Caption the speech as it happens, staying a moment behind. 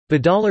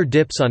$.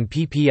 Dips on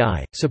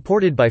PPI,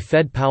 supported by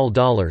Fed Powell.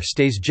 Dollar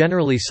stays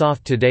generally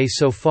soft today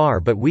so far,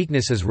 but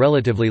weakness is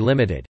relatively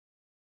limited.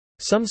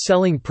 Some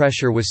selling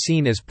pressure was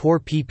seen as poor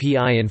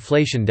PPI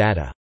inflation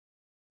data.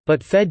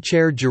 But Fed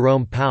Chair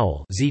Jerome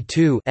Powell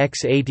Z2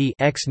 X80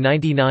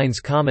 X99's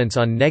comments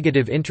on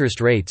negative interest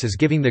rates is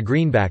giving the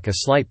greenback a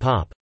slight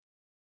pop.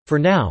 For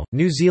now,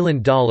 New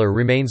Zealand dollar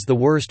remains the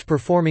worst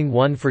performing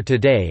one for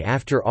today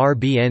after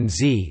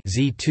RBNZ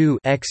Z2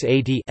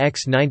 X80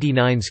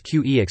 X99's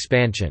QE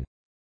expansion.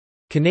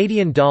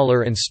 Canadian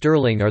dollar and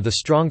sterling are the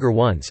stronger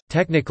ones.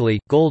 Technically,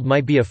 gold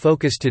might be a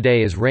focus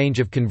today as range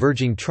of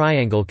converging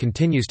triangle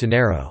continues to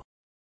narrow.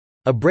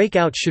 A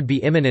breakout should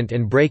be imminent,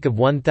 and break of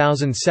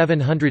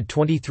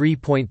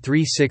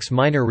 1723.36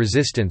 minor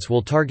resistance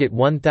will target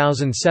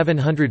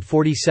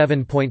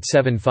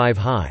 1747.75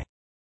 high.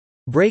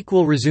 Break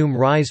will resume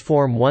rise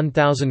form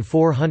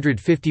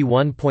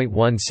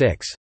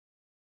 1451.16.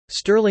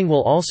 Sterling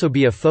will also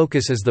be a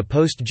focus as the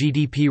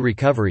post-GDP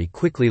recovery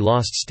quickly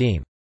lost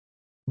steam.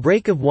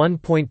 Break of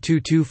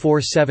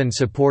 1.2247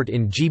 support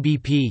in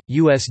GBP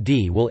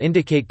USD will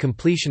indicate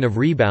completion of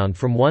rebound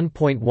from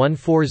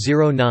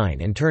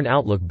 1.1409 and turn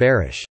outlook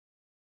bearish.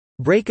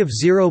 Break of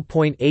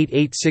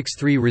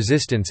 0.8863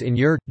 resistance in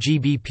EUR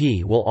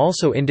GBP will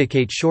also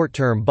indicate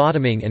short-term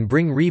bottoming and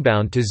bring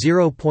rebound to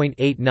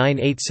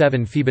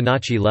 0.8987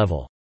 Fibonacci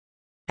level.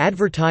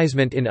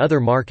 Advertisement in other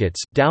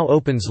markets: Dow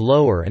opens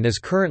lower and is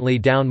currently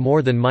down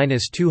more than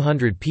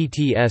 -200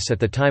 PTS at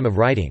the time of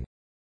writing.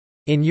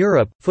 In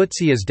Europe,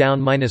 FTSE is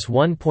down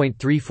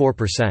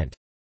 -1.34%.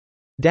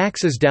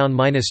 DAX is down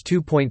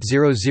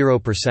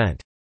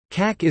 -2.00%.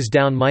 CAC is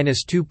down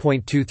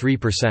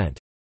 -2.23%.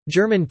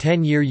 German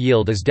 10-year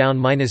yield is down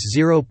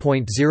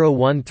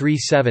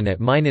 -0.0137 at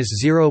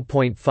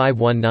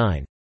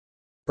 -0.519.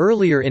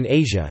 Earlier in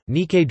Asia,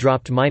 Nikkei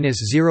dropped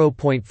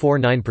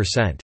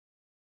 -0.49%.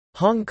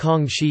 Hong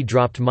Kong Xi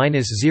dropped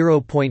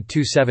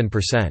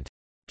 -0.27%.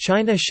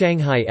 China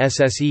Shanghai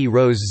SSE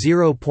rose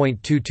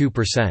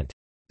 0.22%.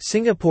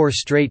 Singapore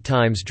Straits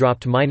Times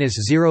dropped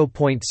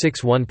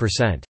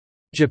 -0.61%.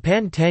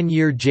 Japan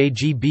 10-year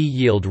JGB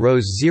yield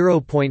rose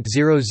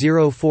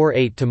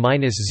 0.0048 to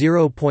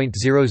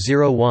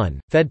 -0.001.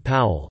 Fed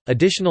Powell: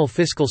 additional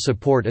fiscal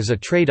support is a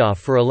trade-off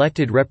for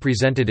elected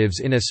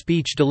representatives. In a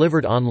speech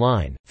delivered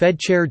online, Fed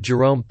Chair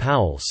Jerome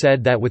Powell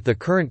said that with the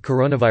current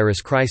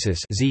coronavirus crisis,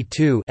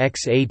 Z2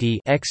 X80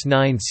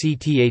 X9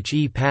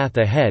 CTHE path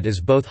ahead is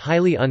both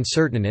highly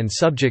uncertain and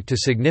subject to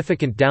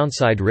significant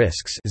downside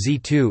risks.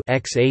 Z2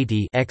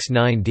 X80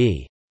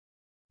 X9D.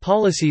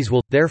 Policies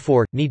will,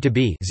 therefore, need to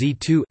be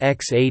Z2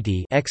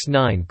 X80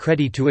 X9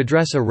 ready to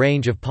address a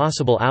range of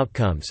possible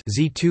outcomes.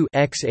 Z2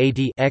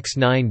 X80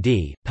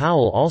 X9D.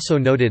 Powell also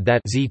noted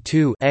that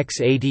Z2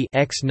 X80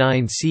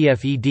 X9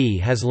 CFED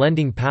has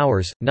lending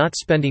powers, not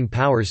spending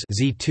powers.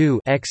 Z2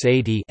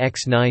 X80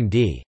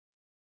 X9D.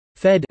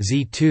 Fed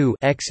Z2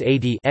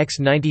 X80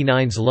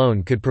 X99's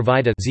loan could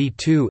provide a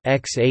Z2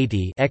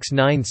 X80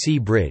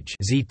 X9C bridge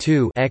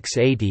Z2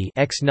 X80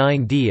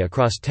 X9D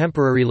across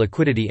temporary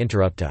liquidity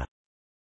interrupta.